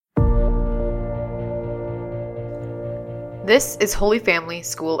This is Holy Family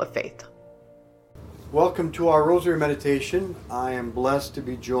School of Faith. Welcome to our Rosary Meditation. I am blessed to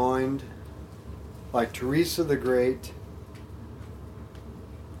be joined by Teresa the Great.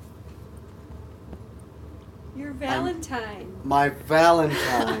 Your Valentine. My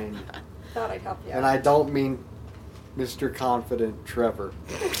Valentine. Thought I'd help you out. And I don't mean Mr. Confident Trevor.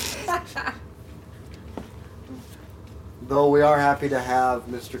 Though we are happy to have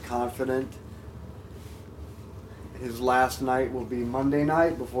Mr. Confident. His last night will be Monday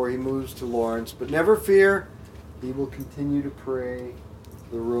night before he moves to Lawrence. But never fear, he will continue to pray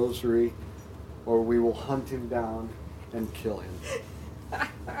the rosary, or we will hunt him down and kill him.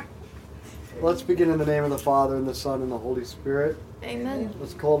 Let's begin in the name of the Father, and the Son, and the Holy Spirit. Amen.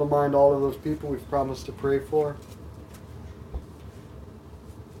 Let's call to mind all of those people we've promised to pray for.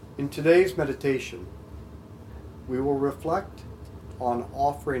 In today's meditation, we will reflect on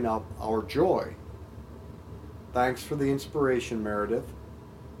offering up our joy. Thanks for the inspiration, Meredith.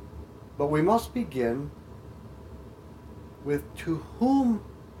 But we must begin with, to whom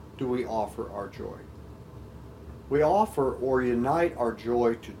do we offer our joy? We offer or unite our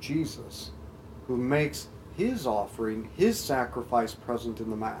joy to Jesus, who makes his offering, his sacrifice present in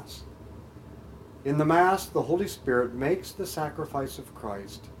the Mass. In the Mass, the Holy Spirit makes the sacrifice of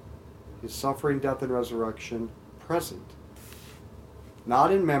Christ, his suffering, death, and resurrection, present.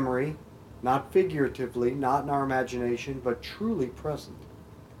 Not in memory, not figuratively, not in our imagination, but truly present.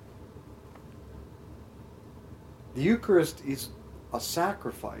 The Eucharist is a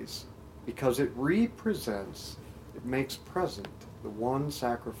sacrifice because it represents, it makes present the one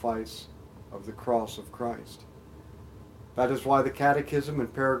sacrifice of the cross of Christ. That is why the Catechism in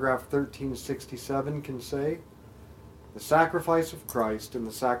paragraph 1367 can say, the sacrifice of Christ and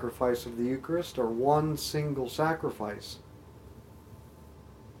the sacrifice of the Eucharist are one single sacrifice.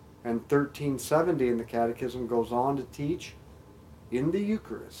 And 1370 in the Catechism goes on to teach, in the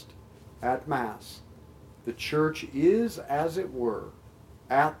Eucharist, at Mass, the Church is, as it were,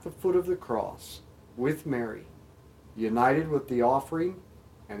 at the foot of the cross, with Mary, united with the offering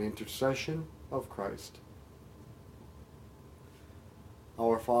and intercession of Christ.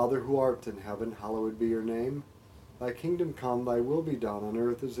 Our Father, who art in heaven, hallowed be your name. Thy kingdom come, thy will be done on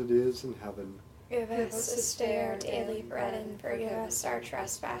earth as it is in heaven. Give us this day our daily bread, and forgive us our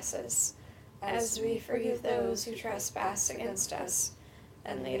trespasses, as we forgive those who trespass against us.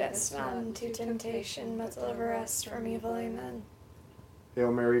 And lead us not into temptation, but deliver us from evil. Amen.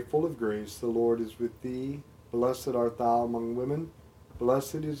 Hail Mary, full of grace, the Lord is with thee. Blessed art thou among women.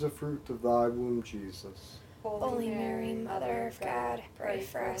 Blessed is the fruit of thy womb, Jesus. Holy Mary, Mother of God, pray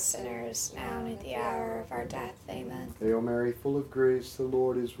for us sinners, now and at the hour of our death. Amen. Hail Mary, full of grace, the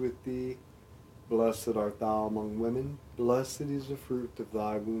Lord is with thee. Blessed art thou among women. Blessed is the fruit of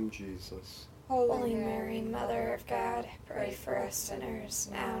thy womb, Jesus. Holy Mary, Mother of God, pray for us sinners,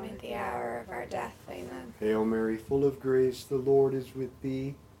 now and at the hour of our death. Amen. Hail Mary, full of grace, the Lord is with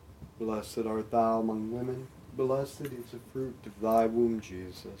thee. Blessed art thou among women. Blessed is the fruit of thy womb,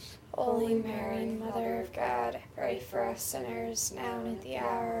 Jesus. Holy Mary, Mother of God, pray for us sinners, now and at the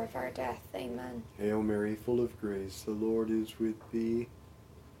hour of our death. Amen. Hail Mary, full of grace, the Lord is with thee.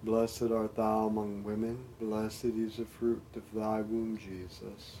 Blessed art thou among women. Blessed is the fruit of thy womb,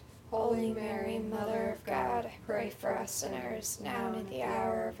 Jesus. Holy Mary, Mother of God, pray for us sinners, now and at the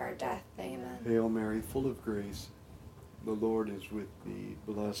hour of our death. Amen. Hail Mary, full of grace, the Lord is with thee.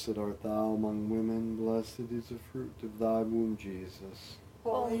 Blessed art thou among women. Blessed is the fruit of thy womb, Jesus.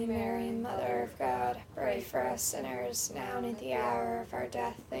 Holy Mary, Mother of God, pray for us sinners, now and at the hour of our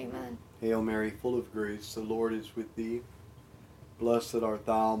death. Amen. Hail Mary, full of grace, the Lord is with thee. Blessed art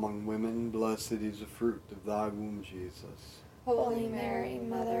thou among women. Blessed is the fruit of thy womb, Jesus. Holy Mary,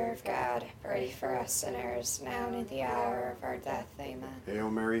 Mother of God, pray for us sinners, now and at the hour of our death. Amen.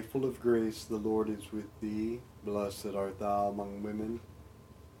 Hail Mary, full of grace, the Lord is with thee. Blessed art thou among women.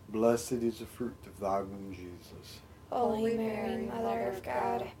 Blessed is the fruit of thy womb, Jesus. Holy Mary, Mother of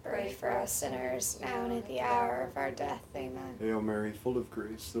God, pray for us sinners, now and at the hour of our death. Amen. Hail Mary, full of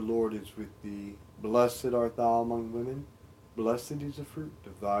grace, the Lord is with thee. Blessed art thou among women. Blessed is the fruit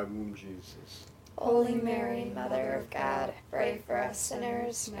of thy womb, Jesus. Holy Mary, Mother of God, pray for us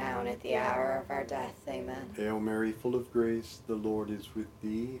sinners, now and at the hour of our death. Amen. Hail Mary, full of grace, the Lord is with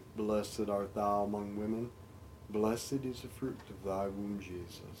thee. Blessed art thou among women. Blessed is the fruit of thy womb,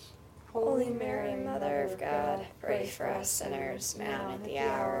 Jesus. Holy Mary, Mother of God, pray for us sinners, now and at the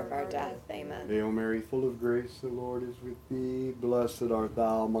hour of our death. Amen. Hail Mary, full of grace, the Lord is with thee. Blessed art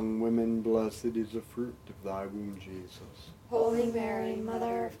thou among women. Blessed is the fruit of thy womb, Jesus. Holy Mary,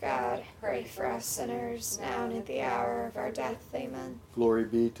 Mother of God, pray for us sinners, now and at the hour of our death. Amen. Glory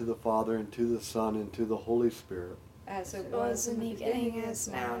be to the Father, and to the Son, and to the Holy Spirit. as it was in the beginning, as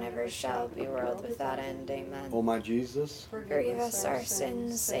now, and ever shall be, world without end. Amen. O my Jesus, Forgive us our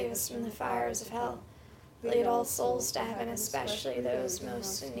sins, save us from the fires of hell. Lead all souls to heaven, especially those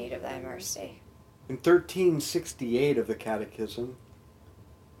most in need of thy mercy. in 1368 of the Catechism,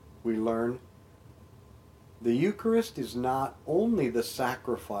 we learn the Eucharist is not only the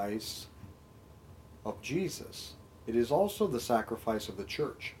sacrifice of Jesus, it is also the sacrifice of the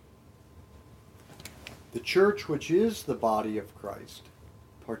Church. The Church, which is the body of Christ,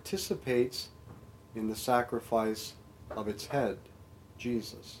 participates in the sacrifice of its head,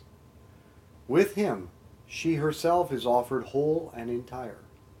 Jesus. With him, she herself is offered whole and entire.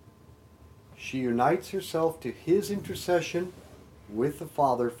 She unites herself to his intercession with the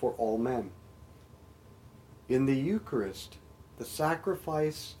Father for all men. In the Eucharist, the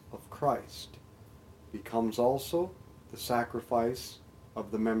sacrifice of Christ becomes also the sacrifice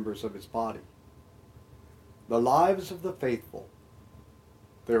of the members of his body. The lives of the faithful,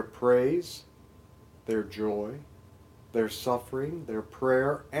 their praise, their joy, their suffering, their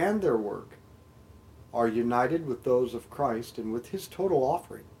prayer, and their work are united with those of Christ and with his total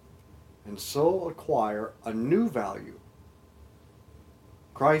offering, and so acquire a new value.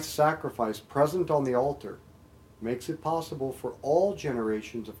 Christ's sacrifice present on the altar makes it possible for all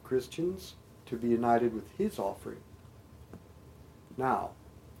generations of Christians to be united with his offering. Now,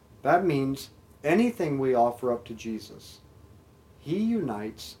 that means anything we offer up to Jesus, he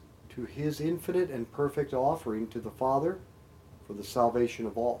unites to his infinite and perfect offering to the Father for the salvation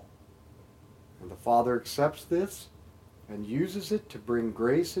of all. And the Father accepts this and uses it to bring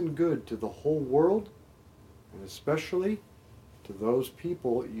grace and good to the whole world, and especially to those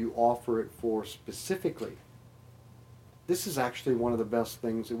people you offer it for specifically. This is actually one of the best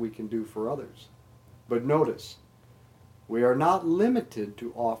things that we can do for others. But notice, we are not limited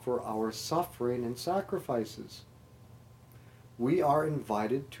to offer our suffering and sacrifices. We are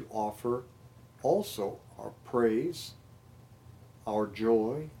invited to offer also our praise, our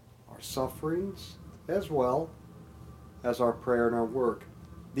joy, our sufferings, as well as our prayer and our work.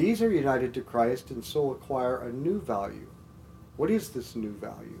 These are united to Christ and so acquire a new value. What is this new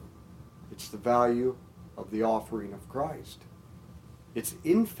value? It's the value of the offering of Christ. It's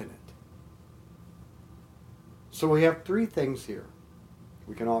infinite. So we have three things here.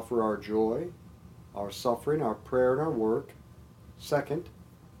 We can offer our joy, our suffering, our prayer, and our work. Second,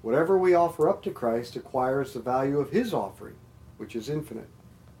 whatever we offer up to Christ acquires the value of his offering, which is infinite.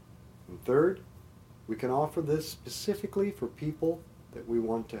 And third, we can offer this specifically for people that we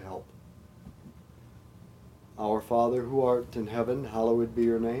want to help. Our Father who art in heaven, hallowed be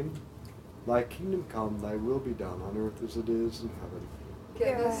your name. Thy kingdom come, thy will be done on earth as it is in heaven.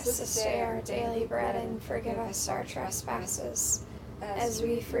 Give us this day our daily bread, and forgive us our trespasses, as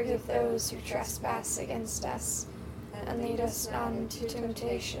we forgive those who trespass against us. And lead us not into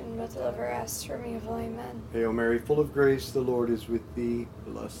temptation, but deliver us from evil. Amen. Hail Mary, full of grace, the Lord is with thee.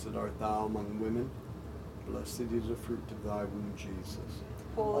 Blessed art thou among women. Blessed is the fruit of thy womb, Jesus.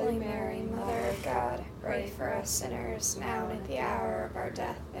 Holy Mary, Mother of God, pray for us sinners, now and at the hour of our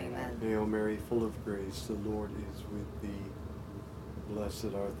death. Amen. Hail Mary, full of grace, the Lord is with thee.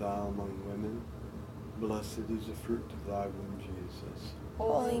 Blessed art thou among women. Blessed is the fruit of thy womb, Jesus.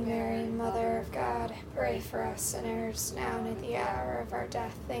 Holy Mary, Mother of God, pray for us sinners, now and at the hour of our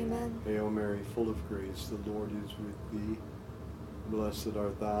death. Amen. Hail Mary, full of grace, the Lord is with thee. Blessed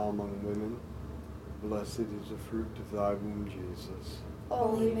art thou among women. Blessed is the fruit of thy womb, Jesus.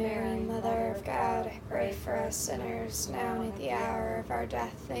 Holy Mary, Mother of God, pray for us sinners, now and at the hour of our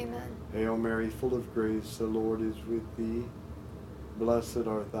death. Amen. Hail Mary, full of grace, the Lord is with thee. Blessed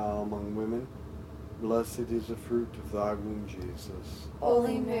art thou among women. Blessed is the fruit of thy womb, Jesus.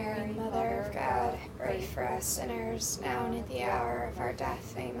 Holy Mary, Mother of God, pray for us sinners, now and at the hour of our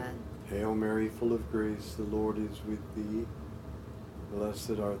death. Amen. Hail Mary, full of grace, the Lord is with thee.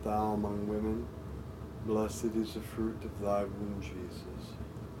 Blessed art thou among women. Blessed is the fruit of thy womb, Jesus.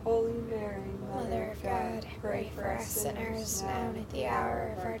 Holy Mary, Mother of God, pray for us sinners, now and at the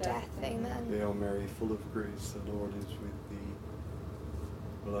hour of our death. Amen. Hail Mary, full of grace, the Lord is with thee.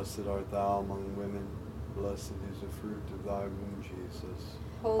 Blessed art thou among women. Blessed is the fruit of thy womb, Jesus.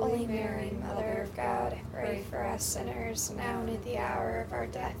 Holy Mary, Mother of God, pray for us sinners, now and at the hour of our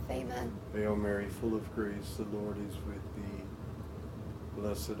death. Amen. Hail Mary, full of grace, the Lord is with thee.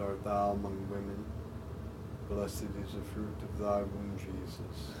 Blessed art thou among women. Blessed is the fruit of thy womb,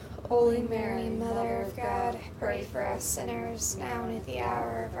 Jesus. Holy Mary, Mother of God, pray for us sinners, now and at the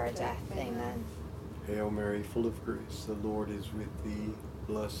hour of our death. Amen. Hail Mary, full of grace, the Lord is with thee.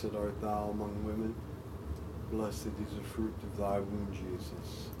 Blessed art thou among women. Blessed is the fruit of thy womb,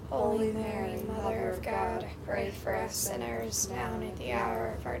 Jesus. Holy Mary, Mother of God, pray for us sinners, now and at the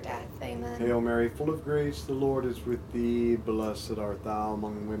hour of our death. Amen. Hail Mary, full of grace, the Lord is with thee. Blessed art thou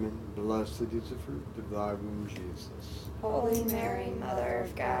among women. Blessed is the fruit of thy womb, Jesus. Holy Mary, Mother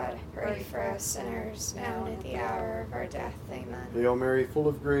of God, pray for us sinners, now and at the hour of our death. Amen. Hail Mary, full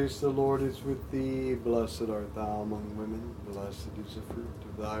of grace, the Lord is with thee. Blessed art thou among women. Blessed is the fruit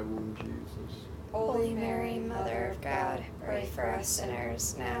of thy womb, Jesus. Holy Mary, Mother of God, pray for us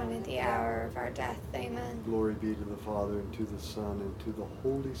sinners, now and at the hour of our death. Amen. Glory be to the Father, and to the Son, and to the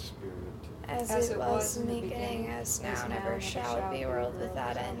Holy Spirit. As it was in the beginning, as now and ever shall be, world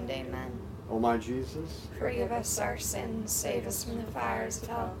without end. Amen. O my Jesus, Forgive us our sins, save us from the fires of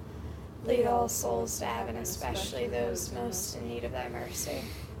hell. Lead all souls to heaven, especially those most in need of thy mercy.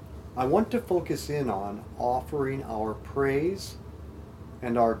 I want to focus in on offering our praise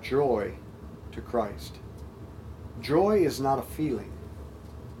and our joy to Christ. Joy is not a feeling.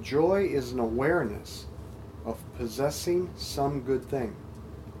 Joy is an awareness of possessing some good thing.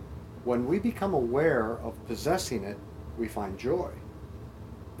 When we become aware of possessing it, we find joy.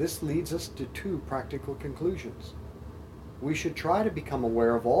 This leads us to two practical conclusions. We should try to become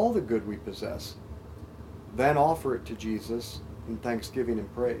aware of all the good we possess, then offer it to Jesus in thanksgiving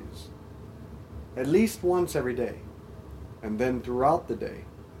and praise. At least once every day, and then throughout the day,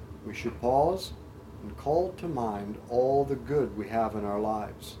 we should pause and call to mind all the good we have in our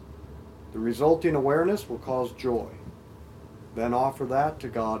lives. The resulting awareness will cause joy. Then offer that to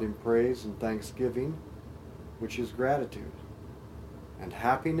God in praise and thanksgiving, which is gratitude. And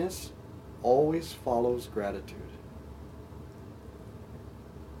happiness always follows gratitude.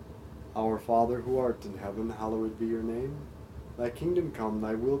 Our Father who art in heaven, hallowed be your name. Thy kingdom come,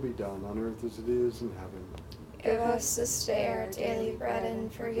 thy will be done, on earth as it is in heaven. Give us this day our daily bread,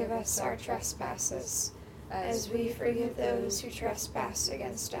 and forgive us our trespasses, as we forgive those who trespass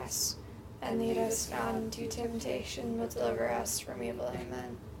against us. And lead us not into temptation, but deliver us from evil.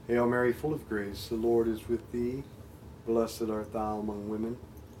 Amen. Hail Mary, full of grace, the Lord is with thee. Blessed art thou among women.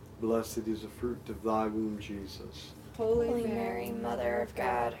 Blessed is the fruit of thy womb, Jesus. Holy Mary, Mother of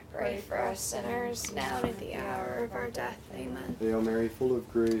God, pray for us sinners, now and at the hour of our death. Amen. Hail Mary, full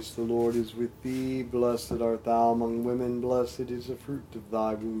of grace, the Lord is with thee. Blessed art thou among women. Blessed is the fruit of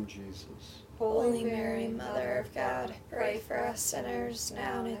thy womb, Jesus. Holy Mary, Mother of God, pray for us sinners,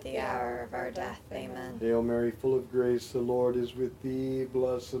 now and at the hour of our death. Amen. Hail Mary, full of grace, the Lord is with thee.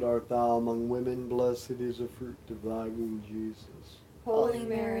 Blessed art thou among women. Blessed is the fruit of thy womb, Jesus. Holy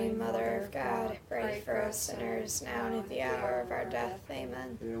Mary, Mother of God, pray for us sinners, now and at the hour of our death.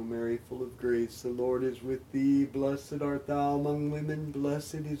 Amen. Hail Mary, full of grace, the Lord is with thee. Blessed art thou among women.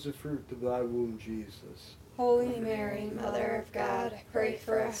 Blessed is the fruit of thy womb, Jesus. Holy Mary, Mother of God, pray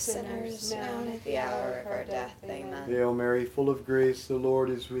for us sinners, now and at the hour of our death. Amen. Hail Mary, full of grace, the Lord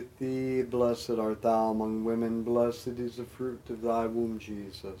is with thee. Blessed art thou among women. Blessed is the fruit of thy womb,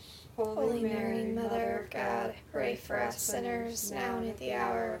 Jesus. Holy Mary, Mother of God, pray for us sinners, now and at the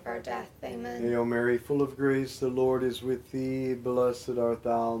hour of our death. Amen. Hail Mary, full of grace, the Lord is with thee. Blessed art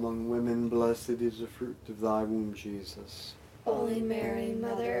thou among women. Blessed is the fruit of thy womb, Jesus. Holy Mary,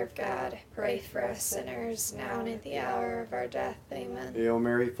 Mother of God, pray for us sinners, now and at the hour of our death. Amen. Hail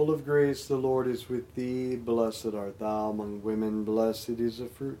Mary, full of grace, the Lord is with thee. Blessed art thou among women. Blessed is the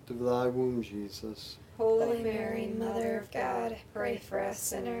fruit of thy womb, Jesus. Holy Mary, Mother of God, pray for us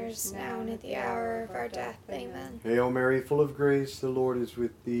sinners, now and at the hour of our death. Amen. Hail Mary, full of grace, the Lord is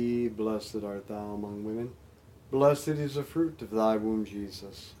with thee. Blessed art thou among women. Blessed is the fruit of thy womb,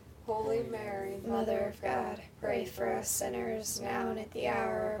 Jesus. Holy Mary, Mother of God, pray for us sinners, now and at the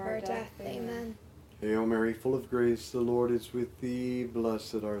hour of our death. Amen. Hail Mary, full of grace, the Lord is with thee.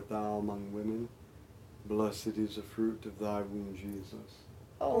 Blessed art thou among women. Blessed is the fruit of thy womb, Jesus.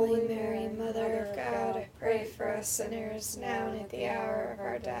 Holy Mary, Mother of God, pray for us sinners, now and at the hour of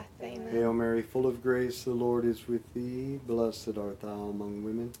our death. Amen. Hail Mary, full of grace, the Lord is with thee. Blessed art thou among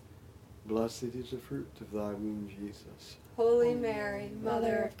women. Blessed is the fruit of thy womb, Jesus. Holy Mary,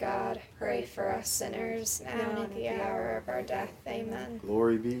 Mother of God, pray for us sinners, now and at the hour of our death. Amen.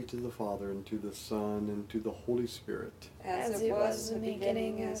 Glory be to the Father, and to the Son, and to the Holy Spirit. As it was in the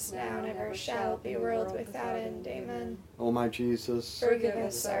beginning, as now and ever shall be, world without end. Amen. O my Jesus, Forgive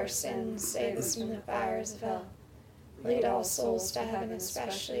us our sins, save us from the fires of hell. Lead all souls to heaven,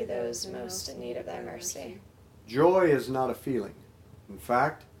 especially those most in need of thy mercy. joy is not a feeling. In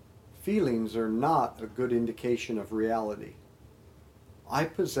fact, feelings are not a good indication of reality. I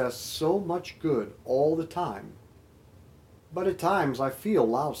possess so much good all the time, but at times I feel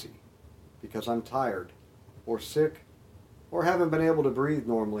lousy because I'm tired or sick or haven't been able to breathe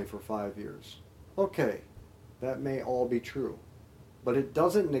normally for 5 years. Okay, that may all be true. but it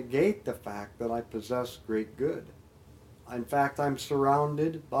doesn't negate the fact that I possess great good. In fact, I'm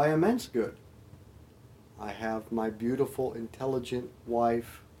surrounded by immense good. I have my beautiful, intelligent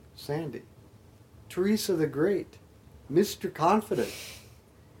wife, Sandy, Teresa the Great, Mr. Confident.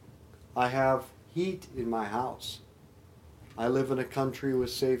 I have heat in my house. I live in a country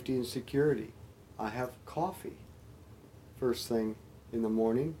with safety and security. I have coffee first thing in the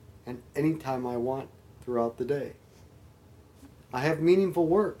morning and anytime I want throughout the day. I have meaningful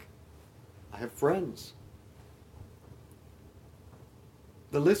work. I have friends.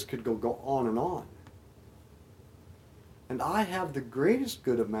 The list could go on and on. And I have the greatest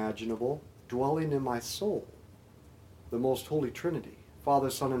good imaginable dwelling in my soul, the most holy Trinity, Father,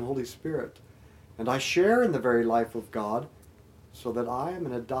 Son, and Holy Spirit. And I share in the very life of God, so that I am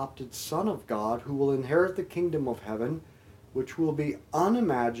an adopted son of God who will inherit the kingdom of heaven, which will be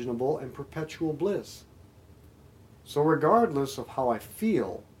unimaginable and perpetual bliss. So regardless of how I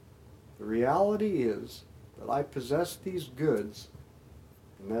feel, the reality is that I possess these goods,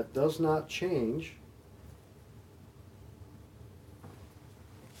 and that does not change.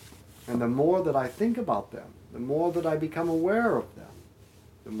 And the more that I think about them, the more that I become aware of them,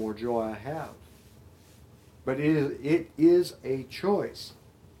 the more joy I have. But it is a choice.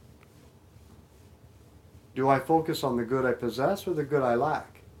 Do I focus on the good I possess or the good I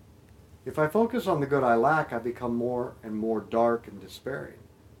lack? If I focus on the good I lack, I become more and more dark and despairing.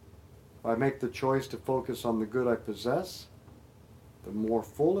 If I make the choice to focus on the good I possess, the more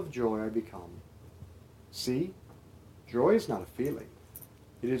full of joy I become. See, joy is not a feeling.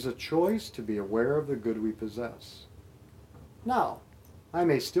 It is a choice to be aware of the good we possess. Now, I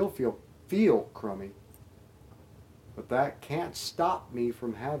may still feel crummy, but that can't stop me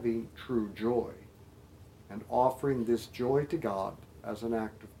from having true joy and offering this joy to God as an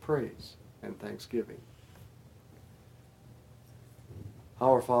act of praise and thanksgiving.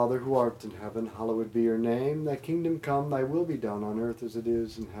 Our Father, who art in heaven, hallowed be your name. Thy kingdom come, thy will be done on earth as it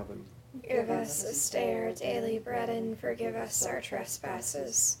is in heaven. Give us this day our daily bread, and forgive us our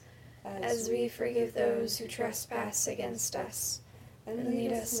trespasses, as we forgive those who trespass against us. And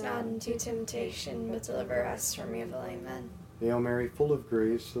lead us not into temptation, but deliver us from evil. Amen. Hail Mary, full of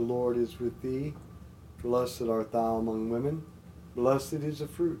grace, the Lord is with thee. Blessed art thou among women. Blessed is the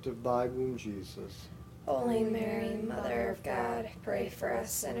fruit of thy womb, Jesus. Holy Mary, Mother of God, pray for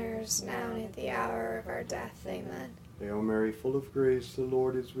us sinners, now and at the hour of our death. Amen. Hail Mary, full of grace, the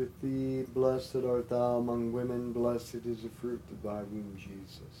Lord is with thee. Blessed art thou among women. Blessed is the fruit of thy womb,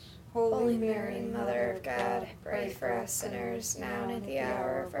 Jesus. Holy Mary, Mother of God, pray for us sinners, now and at the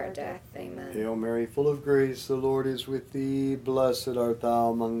hour of our death. Amen. Hail Mary, full of grace, the Lord is with thee. Blessed art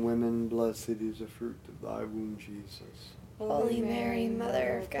thou among women. Blessed is the fruit of thy womb, Jesus. Holy Mary,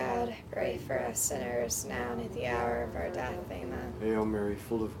 Mother of God, pray for us sinners, now and at the hour of our death. Amen. Hail Mary,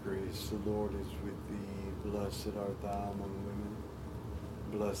 full of grace, the Lord is with thee. Blessed art thou among women.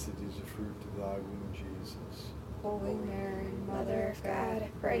 Blessed is the fruit of thy womb, Jesus. Holy Mary, Mother of God,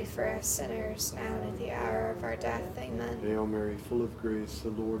 pray for us sinners, now and at the hour of our death. Amen. Hail Mary, full of grace, the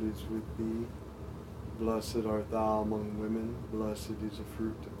Lord is with thee. Blessed art thou among women. Blessed is the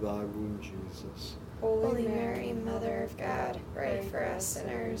fruit of thy womb, Jesus. Holy Mary, Mother of God, pray for us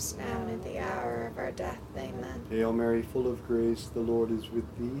sinners, now and at the hour of our death. Amen. Hail Mary, full of grace, the Lord is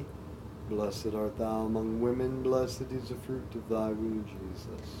with thee. Blessed art thou among women. Blessed is the fruit of thy womb,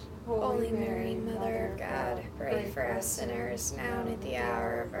 Jesus. Holy Mary, Mother of God, pray for us sinners, now and at the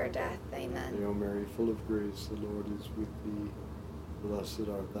hour of our death. Amen. Hail Mary, full of grace, the Lord is with thee. Blessed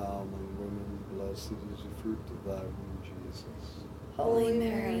art thou among women. Blessed is the fruit of thy womb, Jesus. Holy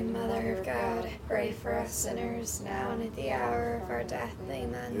Mary, Mother of God, pray for us sinners, now and at the hour of our death.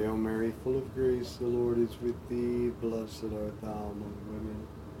 Amen. Hail Mary, full of grace, the Lord is with thee. Blessed art thou among women.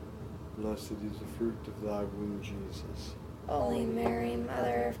 Blessed is the fruit of thy womb, Jesus. Holy Mary,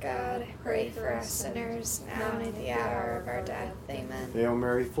 Mother of God, pray for us sinners, now and at the hour of our death. Amen. Hail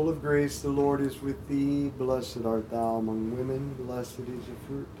Mary, full of grace, the Lord is with thee. Blessed art thou among women. Blessed is the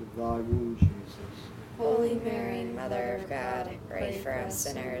fruit of thy womb, Jesus. Holy Mary, Mother of God, pray for us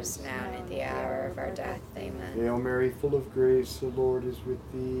sinners, now and at the hour of our death. Amen. Hail Mary, full of grace, the Lord is with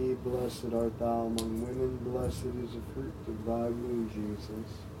thee. Blessed art thou among women. Blessed is the fruit of thy womb,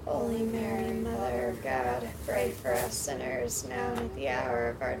 Jesus. Holy Mary, Mother of God, pray for us sinners, now and at the hour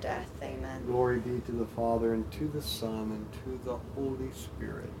of our death. Amen. Glory be to the Father, and to the Son, and to the Holy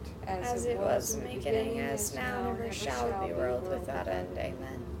Spirit. As it was in the beginning, as now, and ever shall be, world without end.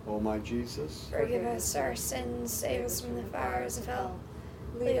 Amen. O my Jesus, Forgive us our sins, save us from the fires of hell.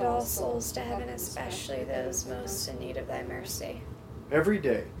 Lead all souls to heaven, especially those most in need of thy mercy. every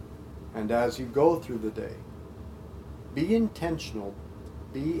day, and as you go through the day, Be intentional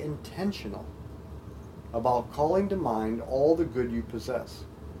about calling to mind all the good you possess.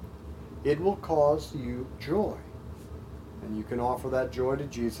 It will cause you joy, and you can offer that joy to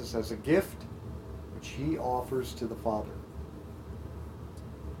Jesus as a gift which he offers to the Father.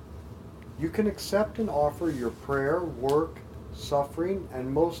 You can accept and offer your prayer, work, suffering,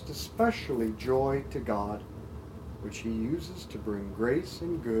 and most especially joy to God, which he uses to bring grace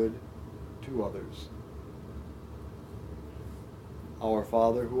and good to others. Our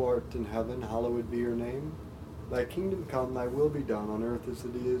Father, who art in heaven, hallowed be your name. Thy kingdom come, thy will be done on earth as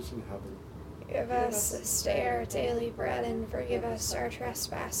it is in heaven. Give us this day our daily bread, and forgive us our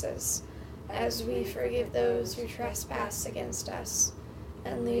trespasses, as we forgive those who trespass against us.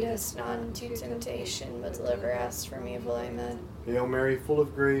 And lead us not into temptation, but deliver us from evil. Amen. Hail Mary, full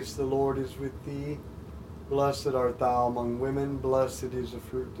of grace, the Lord is with thee. Blessed art thou among women, blessed is the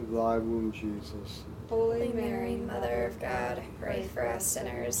fruit of thy womb, Jesus. Holy Mary, Mother of God, pray for us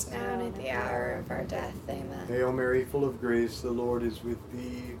sinners, now and at the hour of our death. Amen. Hail Mary, full of grace, the Lord is with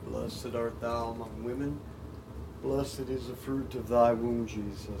thee. Blessed art thou among women, blessed is the fruit of thy womb,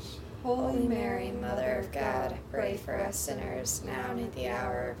 Jesus. Holy Mary, Mother of God, pray for us sinners, now and at the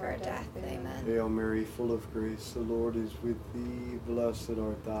hour of our death. Amen. Hail Mary, full of grace, the Lord is with thee. Blessed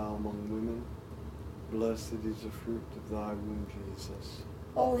art thou among women, blessed is the fruit of thy womb, Jesus.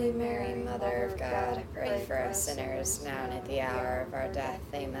 Holy Mary, Mother of God, pray for us sinners, now and at the hour of our death.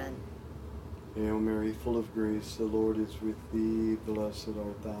 Amen. Hail Mary, full of grace, the Lord is with thee. Blessed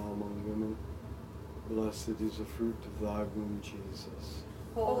art thou among women, blessed is the fruit of thy womb, Jesus.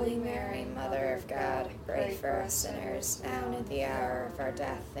 Holy Mary, Mother of God, pray for us sinners, now and at the hour of our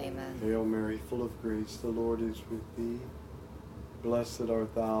death. Amen. Hail Mary, full of grace, the Lord is with thee. Blessed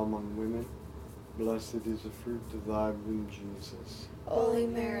art thou among women, blessed is the fruit of thy womb, Jesus. Holy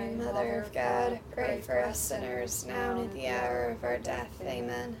Mary, Mother of God, pray for us sinners, now and at the hour of our death.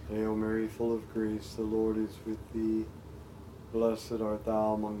 Amen. Hail Mary, full of grace, the Lord is with thee. Blessed art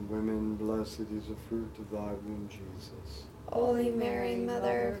thou among women, blessed is the fruit of thy womb, Jesus. Holy Mary,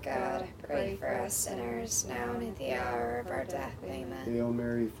 Mother of God, pray for us sinners, now and at the hour of our death. Amen. Hail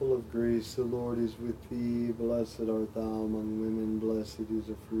Mary, full of grace, the Lord is with thee. Blessed art thou among women, blessed is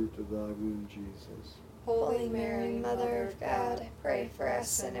the fruit of thy womb, Jesus. Holy Mary, Mother of God, pray for us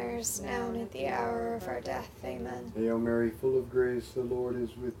sinners, now and at the hour of our death. Amen. Hail Mary, full of grace, the Lord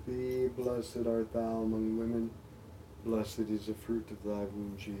is with thee. Blessed art thou among women, blessed is the fruit of thy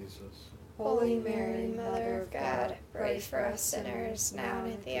womb, Jesus. Holy Mary, Mother of God, pray for us sinners, now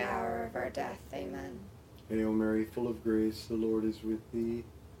and at the hour of our death. Amen. Hail Mary, full of grace, the Lord is with thee.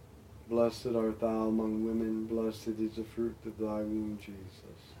 Blessed art thou among women, blessed is the fruit of thy womb,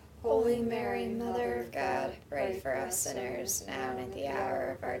 Jesus. Holy Mary, Mother of God, pray for us sinners, now and at the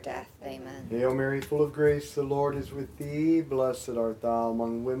hour of our death. Amen. Hail Mary, full of grace, the Lord is with thee. Blessed art thou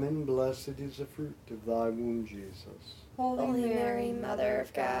among women, blessed is the fruit of thy womb, Jesus. Holy Mary, Mother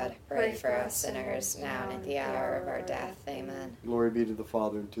of God, pray for us sinners, now and at the hour of our death. Amen. Glory be to the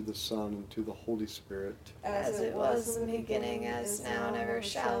Father, and to the Son, and to the Holy Spirit. As it was in the beginning, as now and ever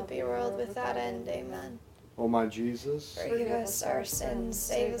shall be, world without end. Amen. O my Jesus, Forgive us our sins,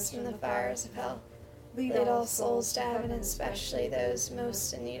 save us from the fires of hell. Lead all souls to heaven, and especially those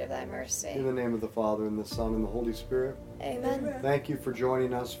most in need of thy mercy. in the name of the Father, and the Son, and the Holy Spirit. Amen. Thank you for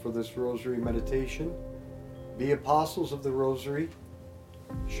joining us for this Rosary meditation. Be apostles of the Rosary.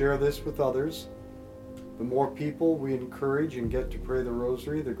 Share this with others. The more people we encourage and get to pray the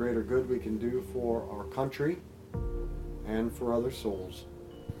Rosary, the greater good we can do for our country and for other souls.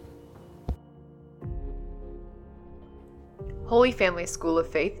 Holy Family School of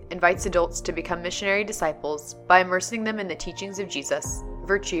Faith invites adults to become missionary disciples by immersing them in the teachings of Jesus,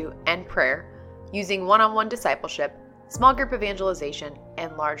 virtue, and prayer, using one-on-one discipleship, small group evangelization,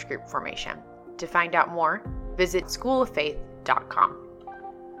 and large group formation. To find out more, visit schooloffaith.com.